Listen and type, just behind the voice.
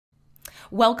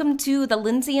Welcome to the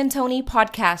Lindsay and Tony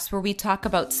podcast, where we talk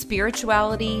about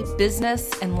spirituality, business,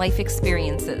 and life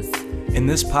experiences. In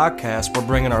this podcast, we're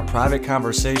bringing our private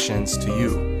conversations to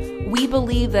you. We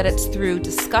believe that it's through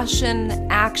discussion,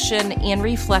 action, and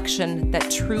reflection that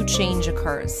true change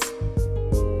occurs.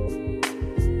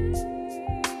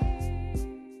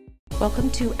 Welcome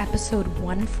to episode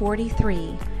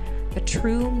 143, The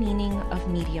True Meaning of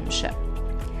Mediumship.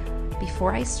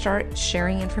 Before I start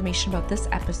sharing information about this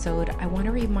episode, I want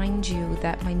to remind you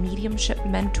that my mediumship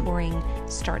mentoring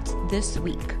starts this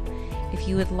week. If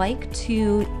you would like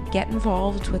to get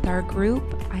involved with our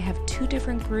group, I have two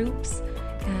different groups,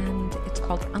 and it's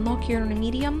called Unlock Your Inner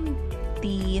Medium,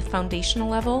 the foundational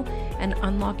level, and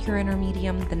Unlock Your Inner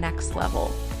Medium, the next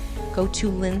level. Go to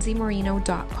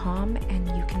lindsaymarino.com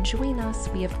and you can join us.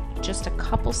 We have just a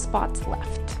couple spots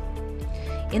left.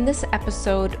 In this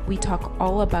episode, we talk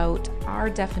all about our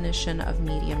definition of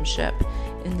mediumship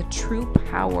and the true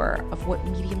power of what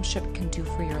mediumship can do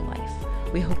for your life.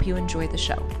 We hope you enjoy the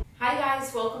show. Hi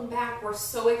guys, welcome back. We're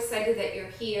so excited that you're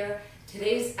here.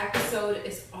 Today's episode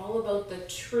is all about the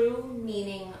true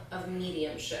meaning of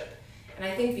mediumship. And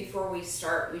I think before we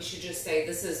start, we should just say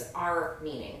this is our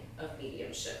meaning of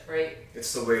mediumship, right?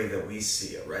 It's the way that we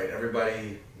see it, right?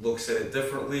 Everybody looks at it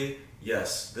differently.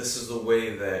 Yes, this is the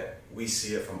way that we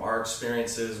see it from our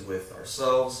experiences with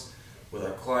ourselves, with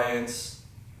our clients,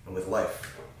 and with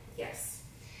life. Yes.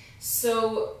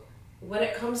 So when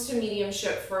it comes to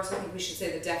mediumship, first I think we should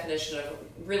say the definition of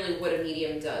really what a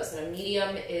medium does. And a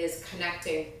medium is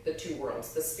connecting the two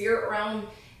worlds, the spirit realm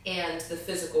and the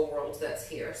physical world that's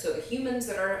here. So the humans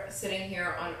that are sitting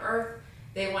here on Earth,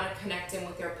 they want to connect in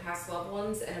with their past loved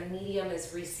ones, and a medium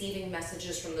is receiving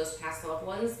messages from those past loved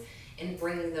ones and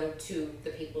bringing them to the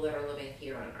people that are living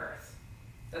here on Earth.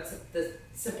 That's the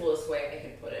simplest way I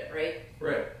can put it, right?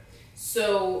 Right.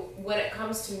 So when it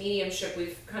comes to mediumship,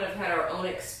 we've kind of had our own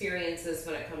experiences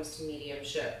when it comes to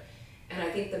mediumship. And I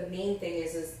think the main thing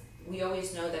is we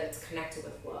always know that it's connected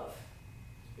with love.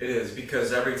 It is,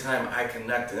 because every time I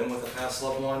connect in with a past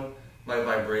loved one, my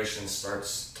vibration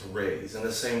starts to raise. In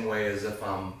the same way as if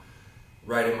I'm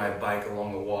riding my bike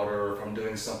along the water, or if I'm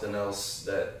doing something else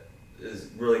that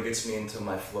really gets me into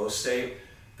my flow state.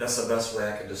 That's the best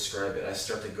way I could describe it. I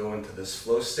start to go into this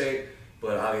flow state,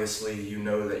 but obviously you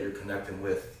know that you're connecting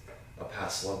with a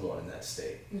past loved one in that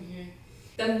state. Mm-hmm.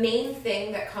 The main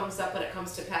thing that comes up when it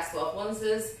comes to past loved ones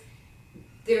is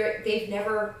they've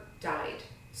never died.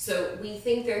 So we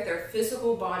think that their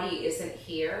physical body isn't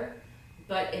here,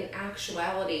 but in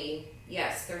actuality,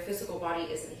 yes, their physical body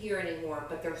isn't here anymore,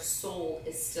 but their soul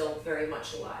is still very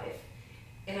much alive.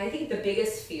 And I think the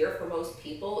biggest fear for most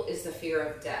people is the fear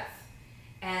of death.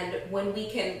 And when we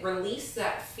can release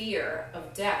that fear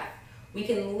of death, we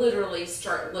can literally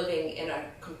start living in a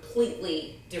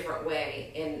completely different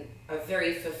way, in a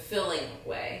very fulfilling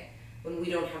way, when we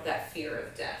don't have that fear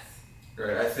of death.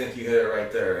 Right, I think you hit it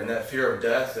right there. And that fear of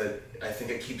death, I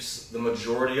think it keeps the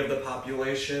majority of the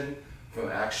population from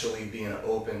actually being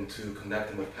open to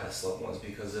connecting with past loved ones,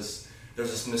 because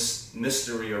there's this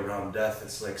mystery around death.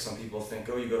 It's like some people think,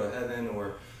 oh, you go to heaven,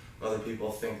 or other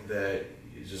people think that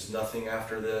it's just nothing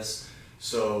after this.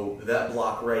 So that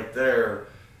block right there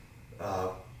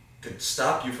could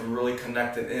stop you from really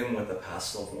connecting in with a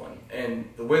past loved one. And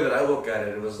the way that I look at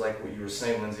it, it was like what you were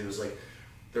saying, Lindsay, was like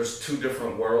there's two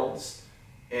different worlds.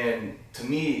 And to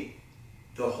me,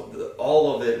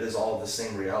 all of it is all the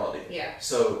same reality. Yeah.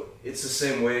 So it's the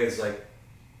same way as like,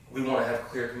 we want to have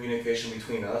clear communication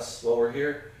between us while we're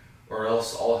here, or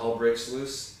else all hell breaks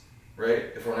loose, right?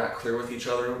 If we're not clear with each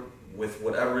other, with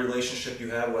whatever relationship you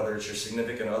have, whether it's your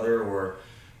significant other or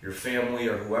your family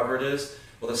or whoever it is,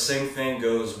 well, the same thing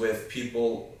goes with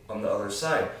people on the other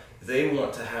side. They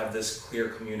want to have this clear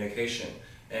communication,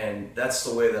 and that's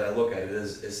the way that I look at it,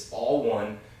 is all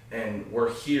one, and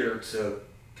we're here to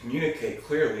communicate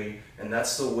clearly, and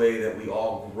that's the way that we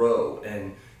all grow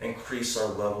and increase our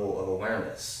level of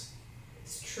awareness.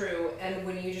 It's true. And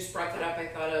when you just brought that up, I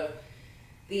thought of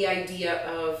the idea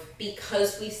of,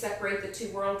 because we separate the two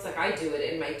worlds, like I do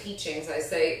it in my teachings, I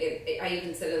say, I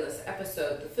even said in this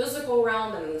episode, the physical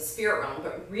realm and the spirit realm,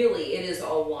 but really it is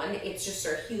all one. It's just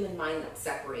our human mind that's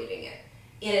separating it.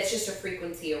 And it's just a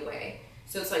frequency away.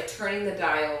 So it's like turning the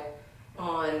dial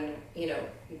on,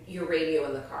 your radio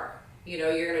in the car.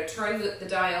 You're going to turn the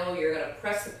dial, you're going to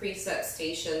press the preset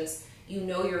stations,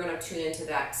 you're going to tune into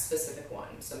that specific one.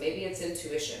 So maybe it's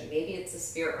intuition, maybe it's the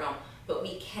spirit realm, but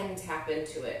we can tap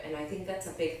into it. And I think that's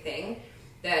a big thing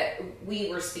that we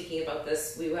were speaking about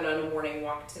this. We went on a morning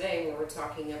walk today and we were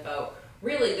talking about,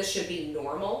 really this should be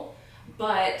normal,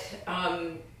 but,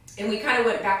 and we kind of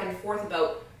went back and forth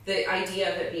about the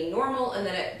idea of it being normal and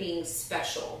then it being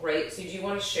special, right? So do you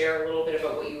want to share a little bit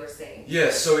about what you were saying? Yeah,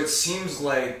 so it seems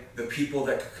like the people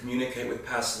that can communicate with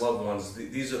past loved ones,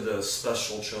 these are the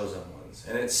special chosen ones.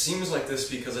 And it seems like this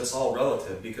because it's all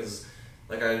relative, because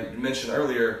like I mentioned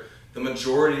earlier, the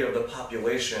majority of the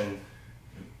population,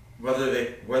 whether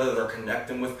they're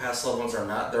connecting with past loved ones or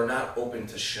not, they're not open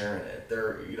to sharing it.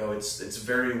 It's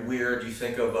very weird. You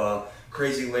think of a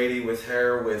crazy lady with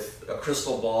hair with a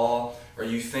crystal ball, or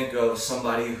you think of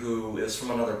somebody who is from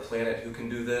another planet who can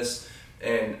do this.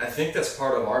 And I think that's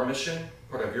part of our mission,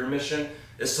 part of your mission,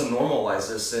 is to normalize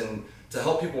this and to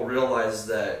help people realize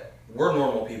that we're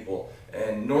normal people,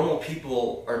 and normal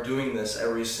people are doing this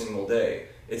every single day.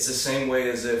 It's the same way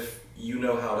as if you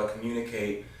know how to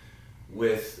communicate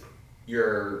with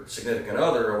your significant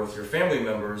other or with your family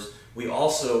members. We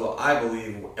also, I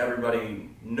believe, everybody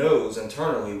knows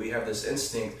internally, we have this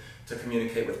instinct to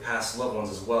communicate with past loved ones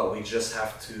as well. We just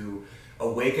have to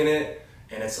awaken it,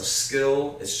 and it's a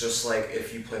skill. It's just like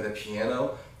if you play the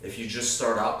piano. If you just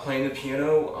start out playing the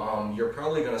piano, you're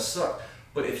probably gonna suck.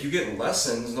 But if you get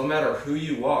lessons, no matter who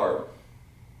you are,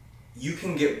 you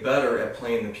can get better at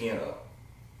playing the piano.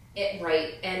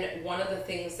 Right, and one of the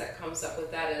things that comes up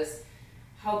with that is,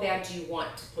 how bad do you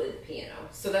want to play the piano?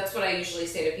 So that's what I usually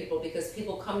say to people, because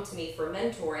people come to me for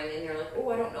mentoring and they're like,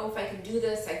 oh, I don't know if I can do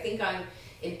this. I think I'm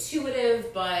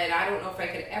intuitive, but I don't know if I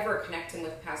could ever connect in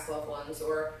with past loved ones.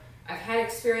 Or I've had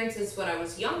experiences when I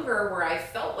was younger where I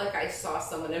felt like I saw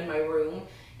someone in my room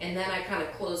and then I kind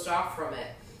of closed off from it.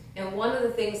 And one of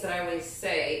the things that I always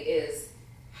say is,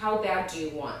 how bad do you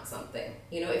want something?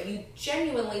 If you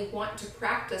genuinely want to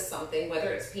practice something,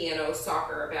 whether it's piano,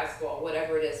 soccer, or basketball,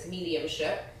 whatever it is,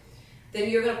 mediumship, then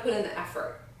you're going to put in the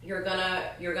effort. You're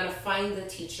gonna find the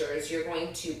teachers. You're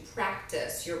going to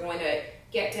practice. You're going to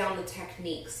get down the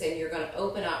techniques, and you're going to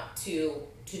open up to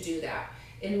do that.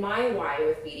 And my why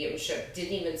with mediumship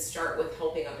didn't even start with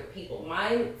helping other people.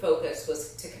 My focus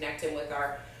was to connect in with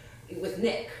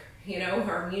Nick,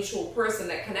 our mutual person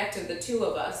that connected the two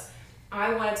of us.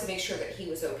 I wanted to make sure that he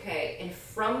was okay. And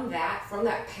from that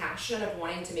passion of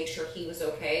wanting to make sure he was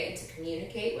okay and to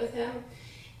communicate with him,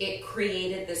 it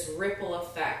created this ripple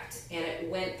effect, and it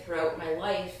went throughout my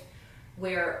life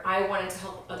where I wanted to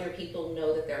help other people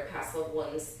know that their past loved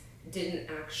ones didn't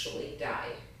actually die.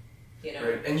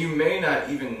 Right. And you may not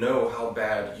even know how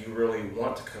bad you really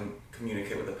want to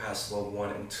communicate with a past loved one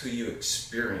until you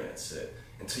experience it.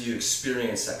 Until you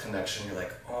experience that connection, you're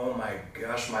like, oh my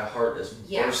gosh, my heart is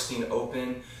bursting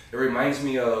open. It reminds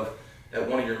me of, at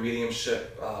one of your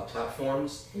mediumship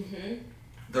platforms,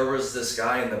 there was this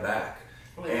guy in the back.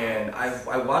 And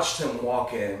I watched him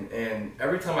walk in, and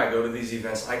every time I go to these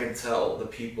events, I could tell the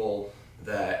people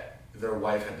that their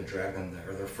wife had to drag them there,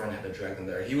 or their friend had to drag them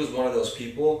there. He was one of those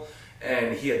people,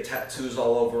 and he had tattoos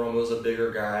all over him. He was a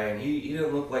bigger guy, and he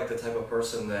didn't look like the type of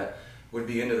person that would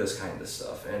be into this kind of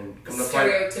stuff. And come to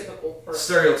stereotypical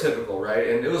person. Stereotypical, right?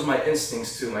 And it was my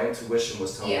instincts too. My intuition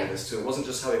was telling me this too. It wasn't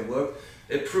just how he looked.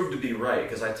 It proved to be right,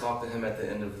 because I talked to him at the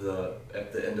end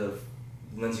of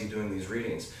Lindsay doing these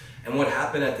readings. And what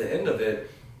happened at the end of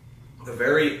it, the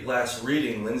very last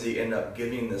reading, Lindsay ended up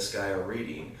giving this guy a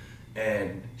reading,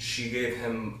 and she gave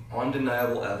him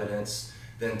undeniable evidence.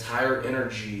 The entire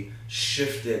energy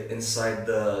shifted inside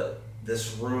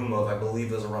this room of, I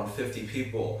believe it was around 50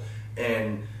 people.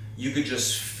 And you could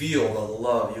just feel the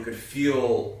love. You could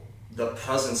feel the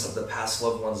presence of the past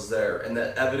loved ones there. And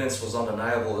that evidence was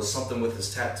undeniable. It was something with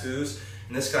his tattoos.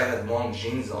 And this guy had long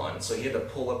jeans on. So he had to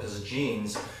pull up his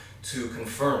jeans to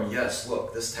confirm, yes,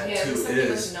 look, this tattoo it was something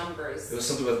with numbers. It was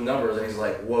something with numbers. And he's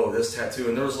like, whoa, this tattoo.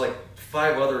 And there was like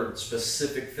 5 other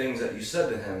specific things that you said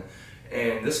to him.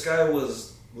 And this guy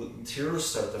tears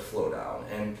started to flow down.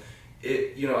 And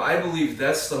I believe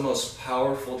that's the most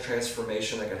powerful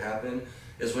transformation that can happen,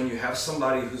 is when you have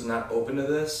somebody who's not open to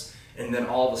this, and then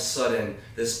all of a sudden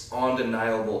this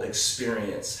undeniable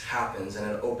experience happens,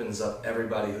 and it opens up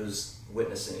everybody who's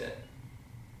witnessing it.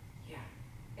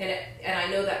 Yeah, and I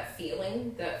know that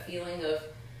feeling of,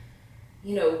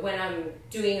 when I'm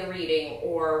doing a reading,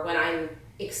 or when I'm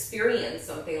experiencing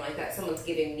something like that, someone's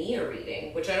giving me a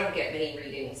reading, which I don't get many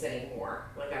readings anymore.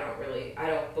 Like I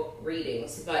don't book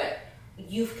readings, but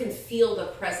you can feel the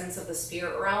presence of the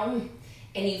spirit realm,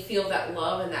 and you feel that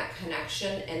love and that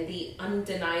connection, and the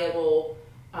undeniable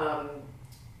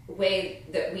way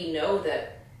that we know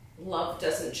that love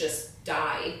doesn't just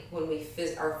die when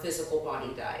our physical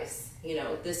body dies.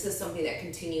 This is something that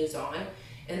continues on,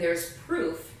 and there's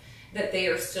proof that they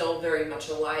are still very much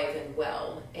alive and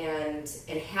well and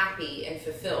happy and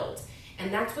fulfilled.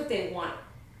 And that's what they want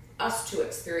us to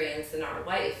experience in our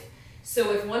life.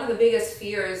 So if one of the biggest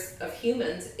fears of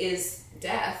humans is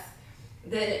death,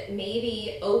 then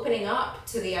maybe opening up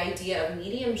to the idea of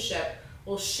mediumship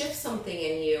will shift something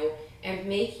in you and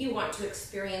make you want to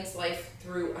experience life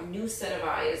through a new set of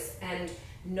eyes, and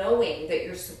knowing that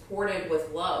you're supported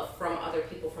with love from other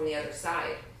people from the other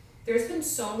side. There's been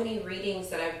so many readings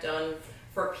that I've done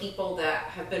for people that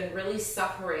have been really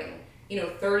suffering,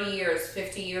 30 years,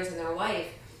 50 years in their life,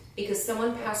 because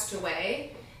someone passed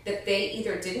away that they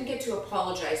either didn't get to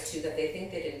apologize to, that they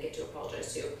think they didn't get to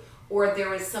apologize to, or there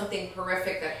was something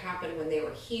horrific that happened when they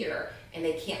were here and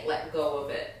they can't let go of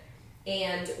it.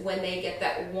 And when they get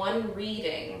that one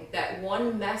reading, that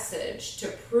one message to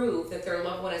prove that their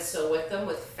loved one is still with them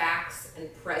with facts and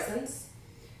presence,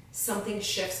 something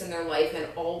shifts in their life, and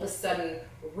all of a sudden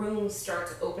room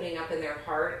starts opening up in their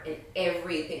heart and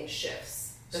everything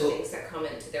shifts, the things that come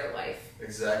into their life.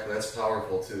 Exactly, that's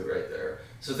powerful too right there.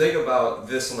 So think about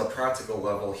this on a practical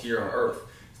level here on earth.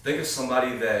 Think of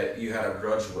somebody that you had a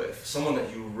grudge with, someone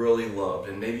that you really loved,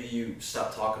 and maybe you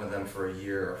stopped talking to them for a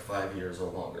year or 5 years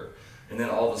or longer. And then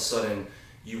all of a sudden,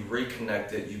 you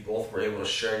reconnected, you both were able to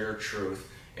share your truth,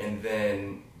 and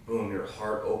then, boom, your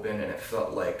heart opened, and it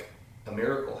felt like a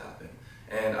miracle happened.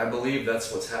 And I believe that's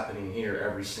what's happening here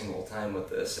every single time with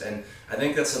this. And I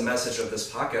think that's the message of this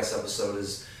podcast episode,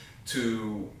 is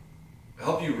to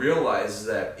help you realize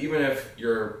that even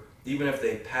if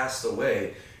they passed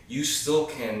away, you still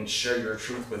can share your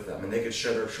truth with them, and they could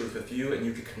share their truth with you, and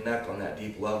you could connect on that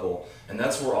deep level. And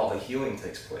that's where all the healing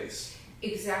takes place.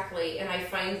 Exactly, and I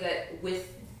find that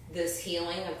with this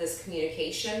healing of this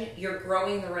communication, you're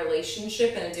growing the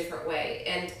relationship in a different way.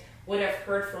 And what I've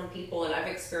heard from people, and I've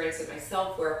experienced it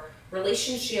myself, where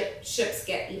relationships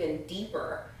get even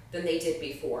deeper than they did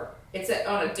before. It's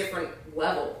on a different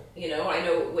level, I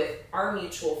know with our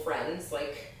mutual friends,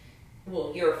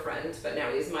 your friend, but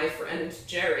now he's my friend,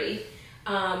 Jerry,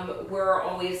 we're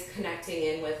always connecting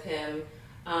in with him.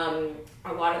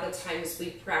 A lot of the times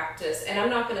we practice, and I'm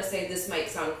not going to say this might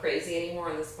sound crazy anymore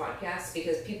on this podcast,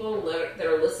 because people that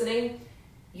are listening,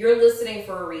 you're listening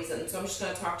for a reason. So I'm just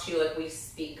going to talk to you like we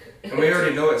speak. And we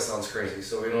already know it sounds crazy,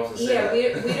 so we don't have to say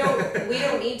that. Yeah, we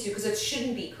don't need to, because it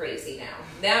shouldn't be crazy now.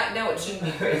 Now it shouldn't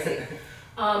be crazy.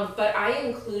 But I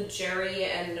include Jerry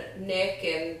and Nick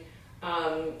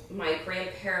and my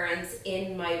grandparents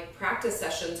in my practice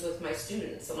sessions with my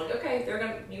students. I'm like, okay,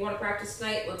 you want to practice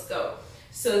tonight? Let's go.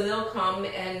 So they'll come,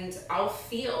 and I'll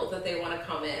feel that they want to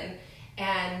come in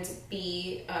and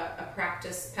be a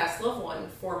practice past loved one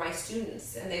for my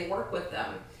students, and they work with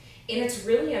them. And it's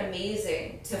really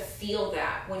amazing to feel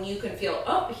that, when you can feel,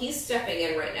 oh, he's stepping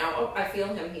in right now. Oh, I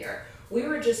feel him here. We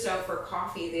were just out for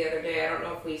coffee the other day. I don't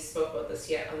know if we spoke about this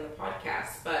yet on the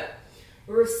podcast, but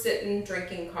we were sitting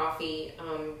drinking coffee.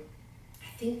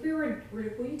 I think were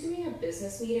we doing a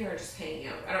business meeting or just hanging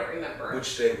out? I don't remember.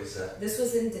 Which day was that? This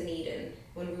was in Dunedin,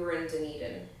 when we were in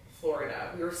Dunedin,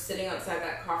 Florida. We were sitting outside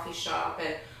that coffee shop,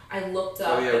 and I looked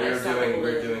up. Oh yeah, and we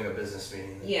were doing a business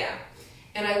meeting then. Yeah,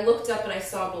 and I looked up and I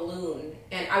saw a balloon,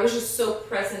 and I was just so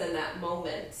present in that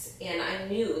moment, and I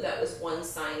knew that was one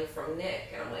sign from Nick,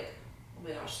 and I'm like, oh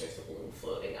my gosh, there's a balloon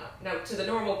floating up. Now, to the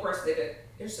normal person,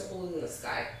 there's a balloon in the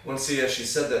sky. Well, see, as she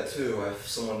said that too, if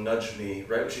someone nudged me,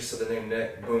 right when she said the name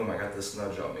Nick, boom, I got this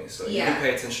nudge on me. So you can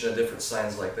pay attention to different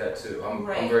signs like that too. I'm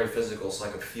very physical, so I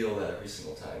could feel that every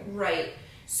single time. Right.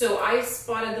 So I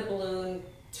spotted the balloon,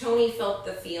 Tony felt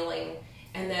the feeling,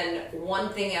 and then one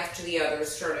thing after the other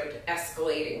started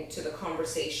escalating to the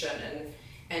conversation,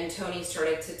 and Tony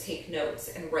started to take notes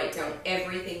and write down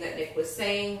everything that Nick was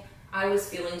saying. I was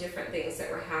feeling different things that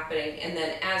were happening, and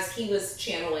then as he was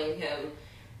channeling him,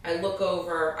 I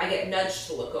get nudged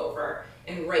to look over,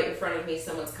 and right in front of me,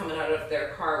 someone's coming out of their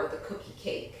car with a cookie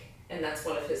cake, and that's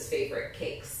one of his favorite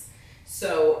cakes.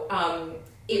 So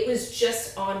it was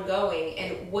just ongoing,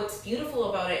 and what's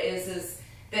beautiful about it is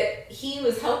that he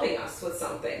was helping us with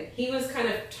something. He was kind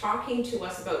of talking to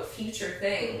us about future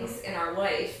things in our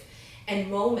life and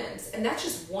moments, and that's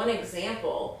just one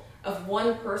example of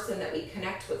one person that we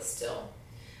connect with still.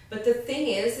 But the thing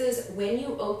is when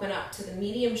you open up to the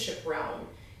mediumship realm,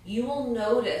 you will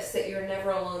notice that you're never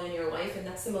alone in your life, and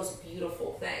that's the most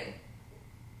beautiful thing.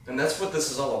 And that's what this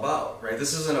is all about, right?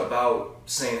 This isn't about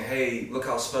saying, hey, look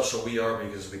how special we are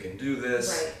because we can do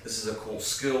this. Right. This is a cool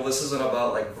skill. This isn't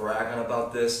about bragging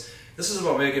about this. This is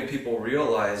about making people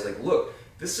realize, look,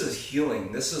 this is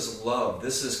healing. This is love.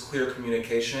 This is clear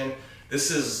communication.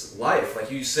 This is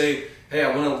life. You say, hey,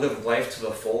 I want to live life to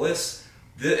the fullest.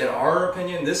 In our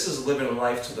opinion, this is living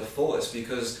life to the fullest,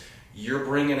 because you're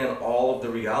bringing in all of the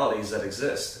realities that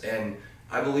exist. And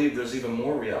I believe there's even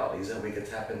more realities that we could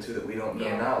tap into that we don't know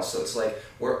Yeah. now. So it's like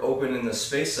we're opening the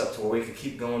space up to where we could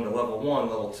keep going to level 1,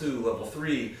 level 2, level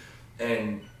 3,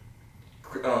 and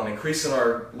increasing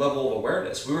our level of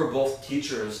awareness. We were both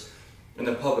teachers in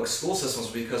the public school systems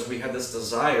because we had this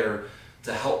desire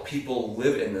to help people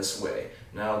live in this way.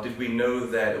 Now, did we know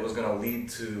that it was going to lead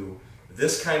to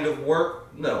this kind of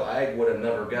work? No, I would have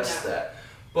never guessed that.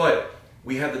 But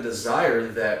we had the desire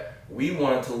that we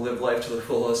wanted to live life to the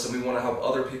fullest, and we want to help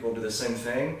other people do the same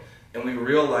thing. And we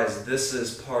realized this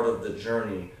is part of the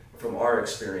journey from our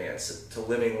experience to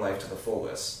living life to the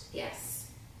fullest. Yes.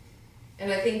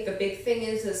 And I think the big thing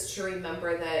is to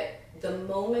remember that the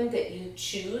moment that you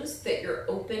choose that you're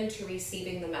open to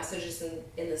receiving the messages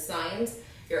in the signs,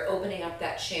 you're opening up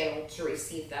that channel to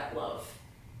receive that love.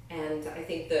 And I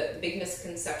think the big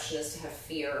misconception is to have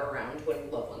fear around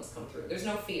when loved ones come through. There's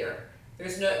no fear.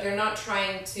 They're not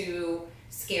trying to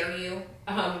scare you.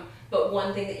 But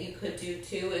one thing that you could do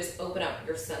too is open up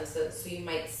your senses. So you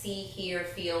might see, hear,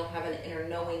 feel, have an inner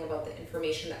knowing about the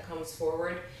information that comes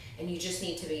forward. And you just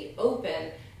need to be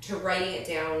open to writing it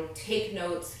down, take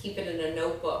notes, keep it in a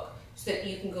notebook so that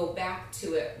you can go back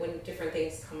to it when different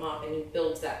things come up and you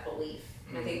build that belief.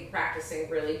 And I think practicing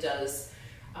really does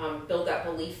build that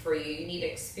belief for you. You need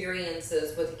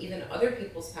experiences with even other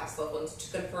people's past loved ones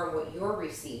to confirm what you're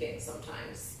receiving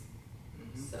sometimes.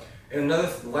 So. And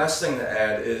last thing to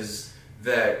add is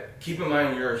that keep in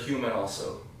mind you're a human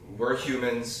also. We're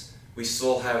humans. We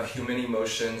still have human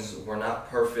emotions. We're not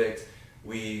perfect.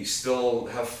 We still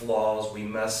have flaws. We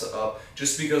mess up.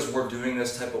 Just because we're doing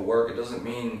this type of work, it doesn't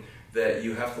mean that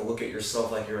you have to look at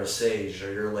yourself like you're a sage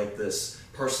or you're like this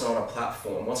person on a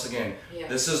platform. Once again,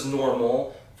 this is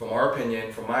normal. From our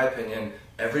opinion, from my opinion,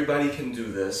 everybody can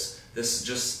do this. This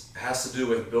just has to do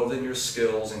with building your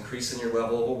skills, increasing your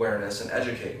level of awareness, and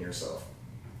educating yourself.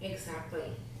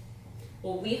 Exactly.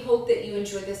 Well, we hope that you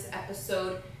enjoyed this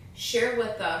episode. Share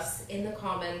with us in the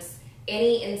comments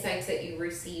any insights that you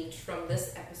received from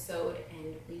this episode,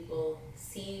 and we will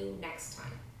see you next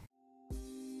time.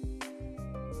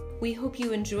 We hope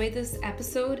you enjoyed this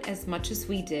episode as much as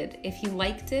we did. If you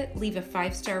liked it, leave a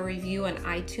 5-star review on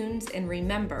iTunes, and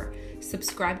remember,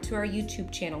 subscribe to our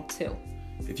YouTube channel too.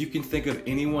 If you can think of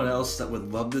anyone else that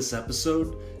would love this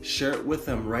episode, share it with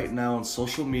them right now on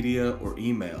social media or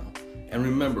email. And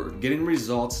remember, getting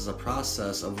results is a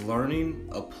process of learning,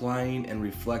 applying, and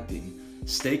reflecting.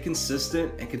 Stay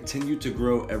consistent and continue to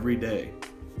grow every day.